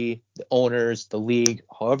MLB, the owners, the league,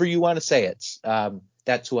 however you want to say it.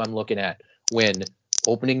 That's who I'm looking at when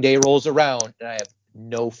opening day rolls around and I have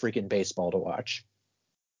no freaking baseball to watch.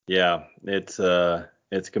 Yeah, it's gonna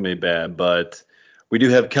be bad, but we do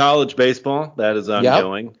have college baseball that is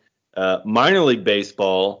ongoing. Minor league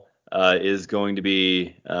baseball is going to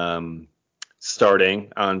be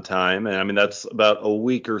starting on time, and I mean that's about a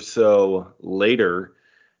week or so later.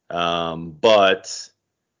 But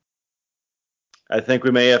I think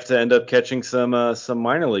we may have to end up catching some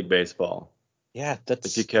minor league baseball. Yeah,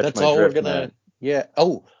 If you catch that's my all we're drift, gonna. Matt. Yeah.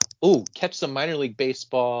 Catch some minor league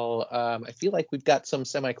baseball. I feel like we've got some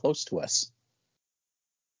semi close to us.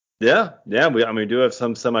 Yeah. We do have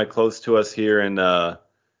some semi close to us here in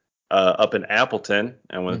up in Appleton,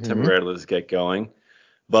 and when the Timber Mm-hmm. Rattlers get going.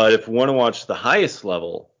 But if we want to watch the highest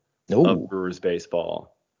level of Oh, Brewers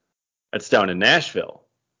baseball, it's down in Nashville.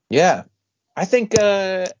 yeah. I think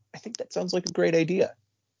that sounds like a great idea.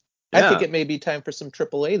 I think Yeah, it may be time for some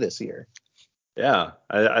AAA this year. yeah.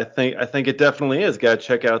 I think it definitely is. Got to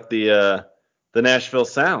check out the Nashville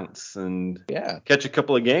Sounds and Yeah. catch a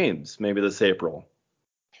couple of games maybe this April.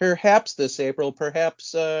 Perhaps this April.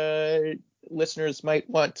 Perhaps listeners might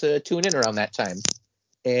want to tune in around that time.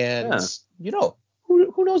 And Yeah.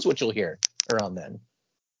 who knows what you'll hear around then.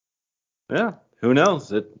 Yeah. Who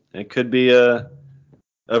knows? It could be a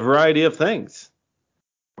variety of things.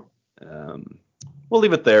 We'll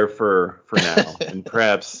leave it there for now, and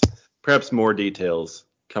perhaps more details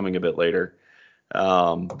coming a bit later.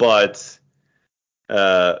 But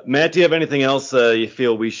Matt, do you have anything else you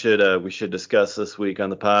feel we should discuss this week on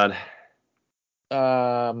the pod?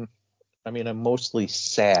 I mean, I'm mostly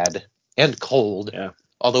sad and cold. Yeah.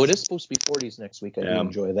 Although it is supposed to be 40s next week, I do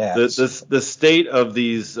enjoy that. The state of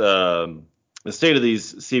these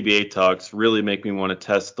CBA talks really make me want to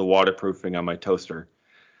test the waterproofing on my toaster.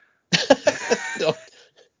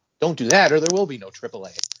 Don't do that, or there will be no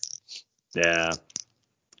AAA. Yeah,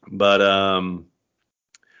 but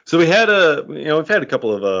so we've had a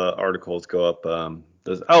couple of articles go up.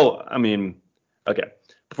 Okay.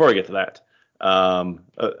 Before I get to that,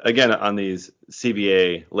 again on these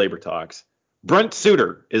CBA labor talks, Brent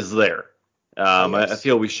Suter is there. Yes. I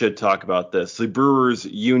feel we should talk about this. The Brewers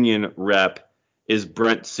union rep is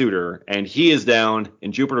Brent Suter, and he is down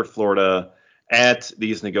in Jupiter, Florida, at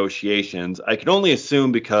these negotiations. I can only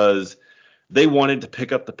assume because they wanted to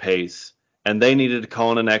pick up the pace, and they needed to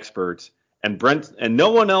call in an expert, and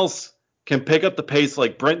no one else can pick up the pace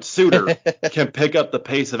like Brent Suter can pick up the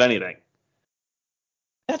pace of anything.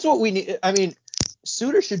 That's what we need. I mean,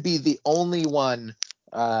 Suter should be the only one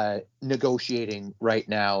negotiating right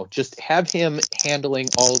now. Just have him handling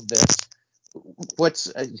all of this.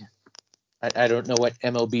 I don't know what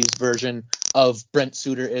MLB's version of Brent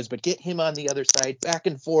Suter is, but get him on the other side, back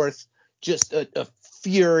and forth, just a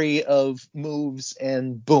fury of moves,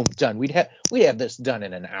 and boom, done. We'd have this done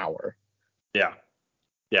in an hour. Yeah,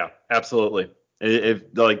 absolutely.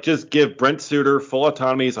 If just give Brent Suter full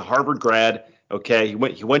autonomy. He's a Harvard grad. Okay, he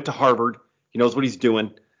went to Harvard. He knows what he's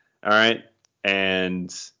doing. All right,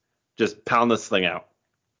 and just pound this thing out.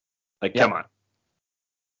 Come on.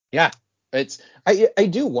 Yeah, I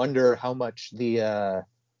do wonder how much the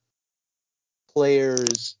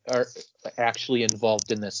players are actually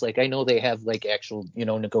involved in this. I know they have actual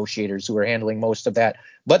negotiators who are handling most of that,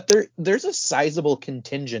 but there's a sizable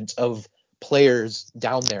contingent of players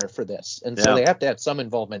down there for this, and so they have to have some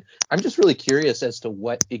involvement. I'm just really curious as to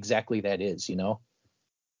what exactly that is.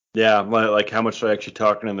 Yeah, how much they're actually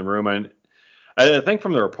talking in the room. And I think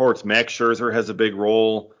from the reports, Max Scherzer has a big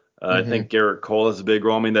role. I think Garrett Cole has a big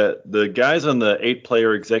role. I mean, the guys on the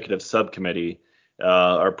 8-player executive subcommittee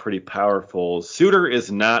are pretty powerful. Suter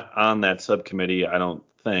is not on that subcommittee, I don't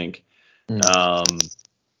think.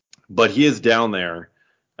 But he is down there,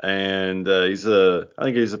 and I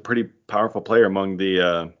think he's a pretty powerful player among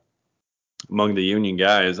the union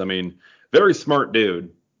guys. I mean, very smart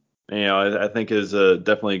dude. I think is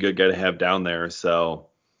definitely a good guy to have down there. So,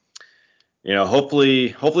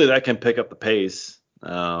 hopefully that can pick up the pace.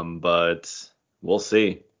 But we'll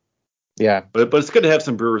see. Yeah. But it's good to have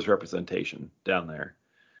some Brewers representation down there.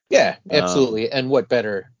 Yeah, absolutely. And what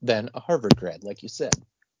better than a Harvard grad, like you said?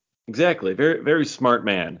 Exactly. Very, very smart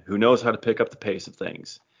man who knows how to pick up the pace of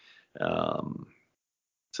things. Um,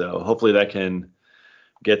 so hopefully that can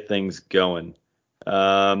get things going.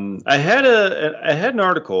 I had an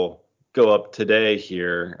article go up today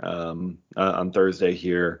here on Thursday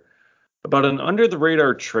here about an under the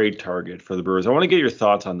radar trade target for the Brewers. I want to get your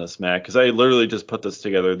thoughts on this, Matt, because I literally just put this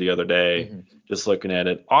together the other day, just looking at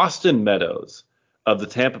it. Austin Meadows of the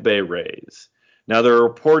Tampa Bay Rays. Now, there are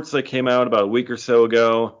reports that came out about a week or so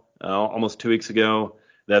ago, almost 2 weeks ago,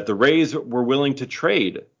 that the Rays were willing to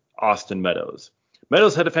trade Austin Meadows.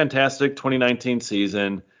 Meadows had a fantastic 2019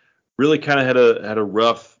 season, really kind of had a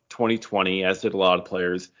rough 2020, as did a lot of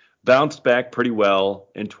players. Bounced back pretty well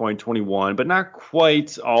in 2021, but not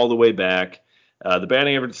quite all the way back. The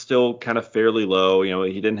batting average is still kind of fairly low. You know,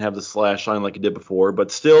 he didn't have the slash line like he did before,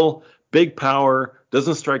 but still big power,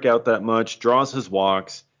 doesn't strike out that much, draws his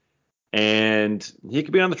walks, and he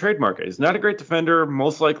could be on the trade market. He's not a great defender,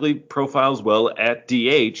 most likely profiles well at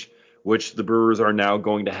DH, which the Brewers are now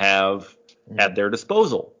going to have at their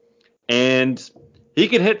disposal. And he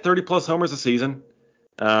could hit 30 plus homers a season.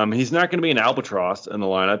 He's not going to be an albatross in the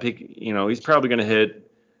lineup. He's probably going to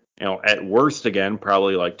hit, at worst again,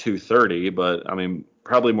 probably like 230, but I mean,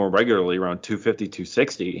 probably more regularly around 250,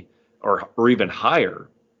 260, or even higher.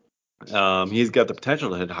 He's got the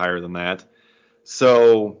potential to hit higher than that.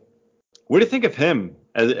 So, what do you think of him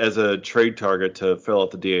as a trade target to fill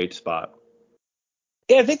out the DH spot?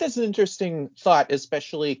 Yeah, I think that's an interesting thought,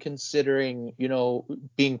 especially considering,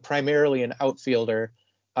 being primarily an outfielder.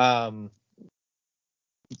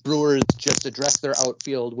 Brewers just addressed their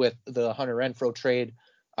outfield with the Hunter Renfroe trade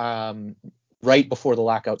right before the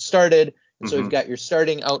lockout started. And so you've got your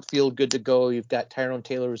starting outfield good to go. You've got Tyrone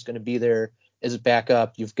Taylor who's going to be there as a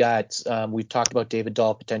backup. You've got, we've talked about David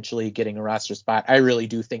Dahl potentially getting a roster spot. I really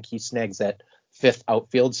do think he snags that fifth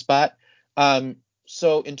outfield spot.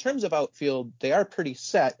 So in terms of outfield, they are pretty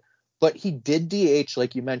set. But he did DH,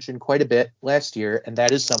 like you mentioned, quite a bit last year, and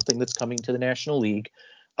that is something that's coming to the National League.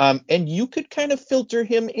 And you could kind of filter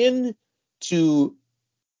him in to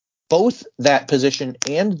both that position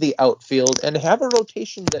and the outfield and have a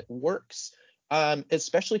rotation that works,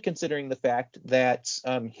 especially considering the fact that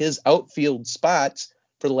his outfield spot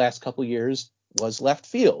for the last couple years was left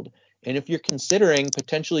field. And if you're considering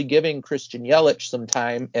potentially giving Christian Yelich some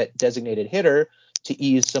time at designated hitter to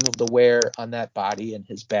ease some of the wear on that body and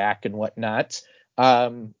his back and whatnot,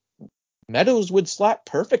 Meadows would slot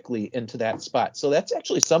perfectly into that spot. So that's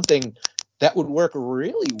actually something that would work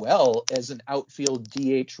really well as an outfield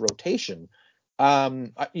DH rotation. I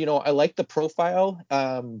like the profile.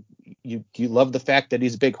 You love the fact that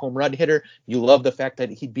he's a big home run hitter. You love the fact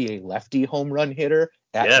that he'd be a lefty home run hitter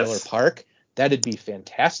at Miller Park. That'd be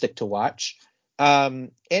fantastic to watch.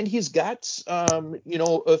 And he's got,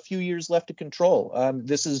 a few years left to control.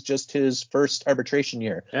 This is just his first arbitration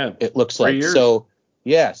year. Yeah, it looks like. Years.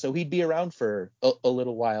 So he'd be around for a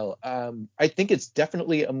little while. I think it's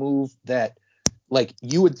definitely a move that, like,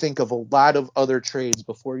 you would think of a lot of other trades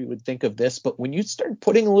before you would think of this. But when you start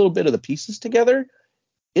putting a little bit of the pieces together,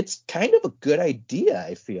 it's kind of a good idea,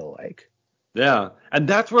 I feel like. Yeah, and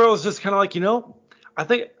that's where I was just kind of like, I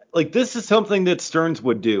think like this is something that Stearns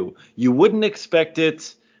would do. You wouldn't expect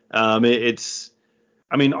it. Austin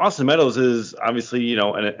Meadows is obviously,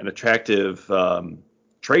 an attractive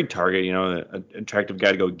trade target, an attractive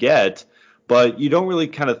guy to go get, but you don't really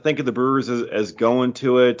kind of think of the Brewers as going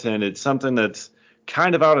to it, and it's something that's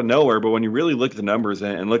kind of out of nowhere. But when you really look at the numbers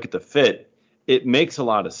and look at the fit, it makes a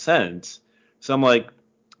lot of sense. So I'm like,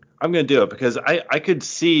 I'm going to do it because I could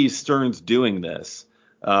see Stearns doing this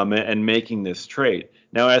and making this trade.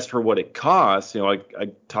 Now, as for what it costs, I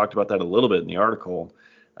talked about that a little bit in the article.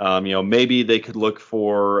 Maybe they could look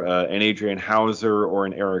for an Adrian Hauser or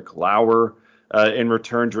an Eric Lauer in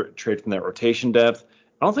return to trade from that rotation depth.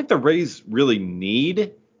 I don't think the Rays really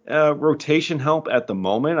need rotation help at the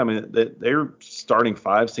moment. I mean, their starting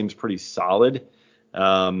five seems pretty solid.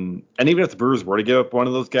 And even if the Brewers were to give up one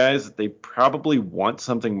of those guys, they probably want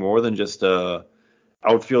something more than just a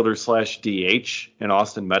outfielder / DH in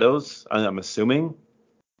Austin Meadows, I'm assuming.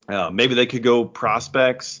 Maybe they could go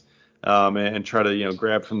prospects and try to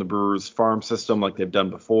grab from the Brewers farm system like they've done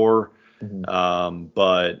before.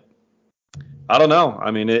 But I don't know.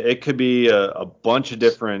 I mean, it could be a bunch of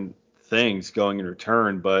different things going in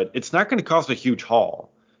return, but it's not going to cost a huge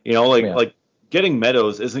haul. Like getting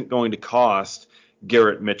Meadows isn't going to cost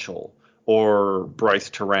Garrett Mitchell or Bryce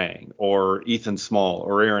Terang or Ethan Small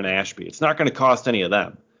or Aaron Ashby. It's not going to cost any of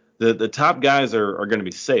them. The top guys are going to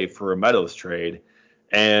be safe for a Meadows trade,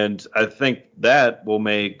 and I think that will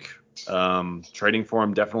make trading for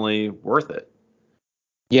him definitely worth it.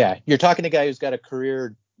 Yeah, you're talking to a guy who's got a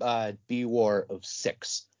career B-WAR of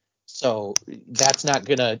 6. So that's not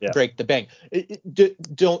gonna break the bank.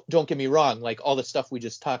 Don't get me wrong. Like, all the stuff we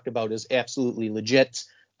just talked about is absolutely legit.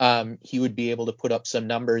 He would be able to put up some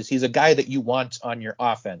numbers. He's a guy that you want on your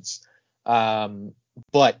offense.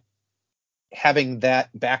 But having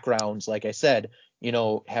that background, like I said,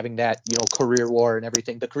 having that, career WAR and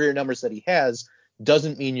everything, the career numbers that he has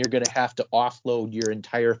doesn't mean you're going to have to offload your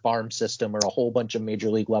entire farm system or a whole bunch of major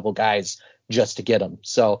league level guys just to get him.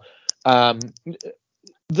 So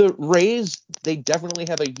the Rays, they definitely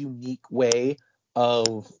have a unique way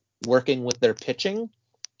of working with their pitching.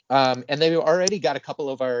 And they've already got a couple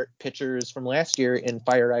of our pitchers from last year in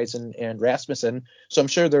Fireisen and Rasmussen. So I'm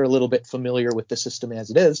sure they're a little bit familiar with the system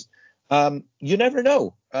as it is. You never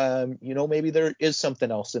know. Maybe there is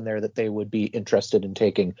something else in there that they would be interested in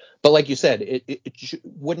taking. But like you said, it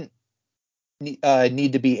wouldn't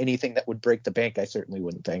need to be anything that would break the bank. I certainly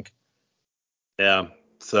wouldn't think. Yeah.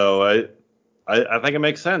 So I think it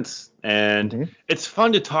makes sense. And it's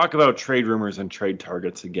fun to talk about trade rumors and trade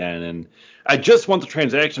targets again. And I just want the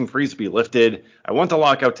transaction freeze to be lifted. I want the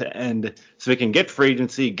lockout to end so we can get free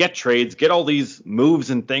agency, get trades, get all these moves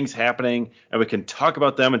and things happening, and we can talk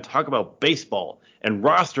about them and talk about baseball and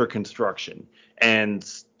roster construction and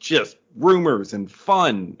just rumors and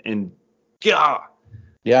fun and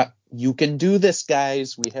Yeah, you can do this,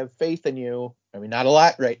 guys. We have faith in you. I mean, not a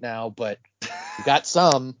lot right now, but we got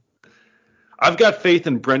some. I've got faith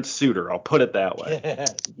in Brent Suter. I'll put it that way.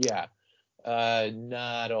 Yeah.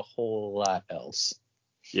 Not a whole lot else.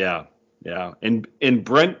 Yeah. In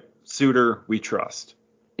Brent Suter, we trust.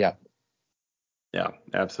 Yeah. Yeah,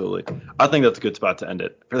 absolutely. I think that's a good spot to end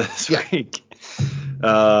it for this week.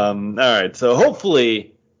 All right. So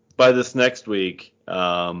hopefully by this next week,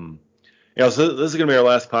 so this is going to be our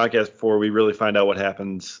last podcast before we really find out what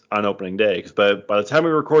happens on opening day. Because by the time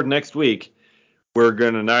we record next week, we're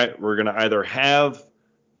gonna either have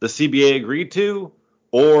the CBA agreed to,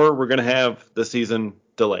 or we're gonna have the season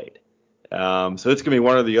delayed. So it's gonna be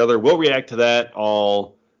one or the other. We'll react to that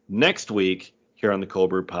all next week here on the Cold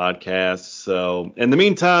Brew Podcast. So in the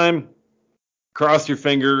meantime, cross your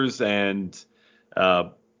fingers and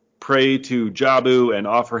pray to Jabu and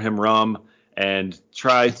offer him rum and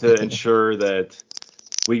try to ensure that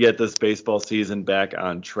we get this baseball season back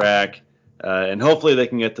on track. And hopefully they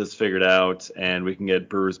can get this figured out and we can get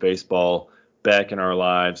Brewers baseball back in our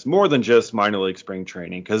lives, more than just minor league spring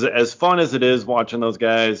training. Because as fun as it is watching those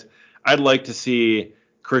guys, I'd like to see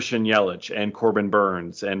Christian Yelich and Corbin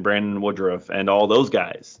Burns and Brandon Woodruff and all those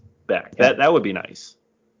guys back. Yeah. That would be nice.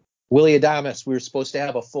 Willy Adames. We were supposed to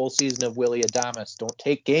have a full season of Willy Adames. Don't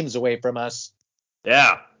take games away from us.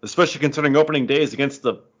 Yeah, especially considering opening days against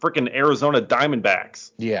the freaking Arizona Diamondbacks.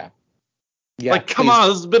 Yeah. Yeah, like, come on,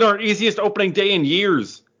 this has been our easiest opening day in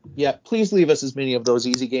years. Yeah, please leave us as many of those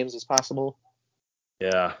easy games as possible.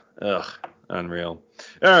 Yeah, unreal.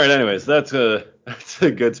 All right, anyways, that's a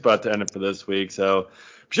good spot to end it for this week. So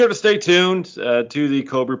be sure to stay tuned to the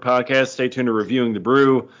Cold Brew Podcast. Stay tuned to Reviewing the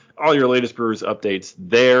Brew, all your latest Brewers updates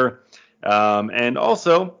there. And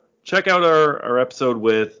also, check out our episode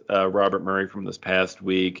with Robert Murray from this past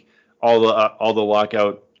week. All the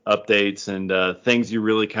lockout updates and things you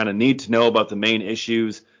really kind of need to know about the main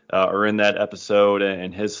issues are in that episode,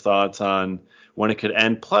 and his thoughts on when it could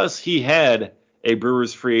end. Plus, he had a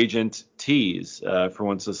Brewers free agent tease for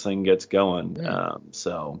once this thing gets going. Yeah.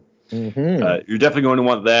 You're definitely going to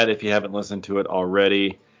want that if you haven't listened to it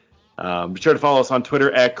already. Be sure to follow us on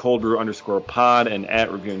Twitter at coldbrew_pod and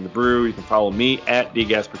at Reviewing the Brew. You can follow me at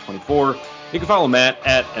dgasper24. You can follow Matt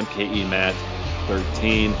at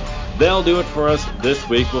mkematt13. They'll do it for us this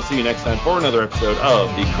week. We'll see you next time for another episode of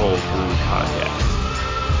the Cold Brew Podcast.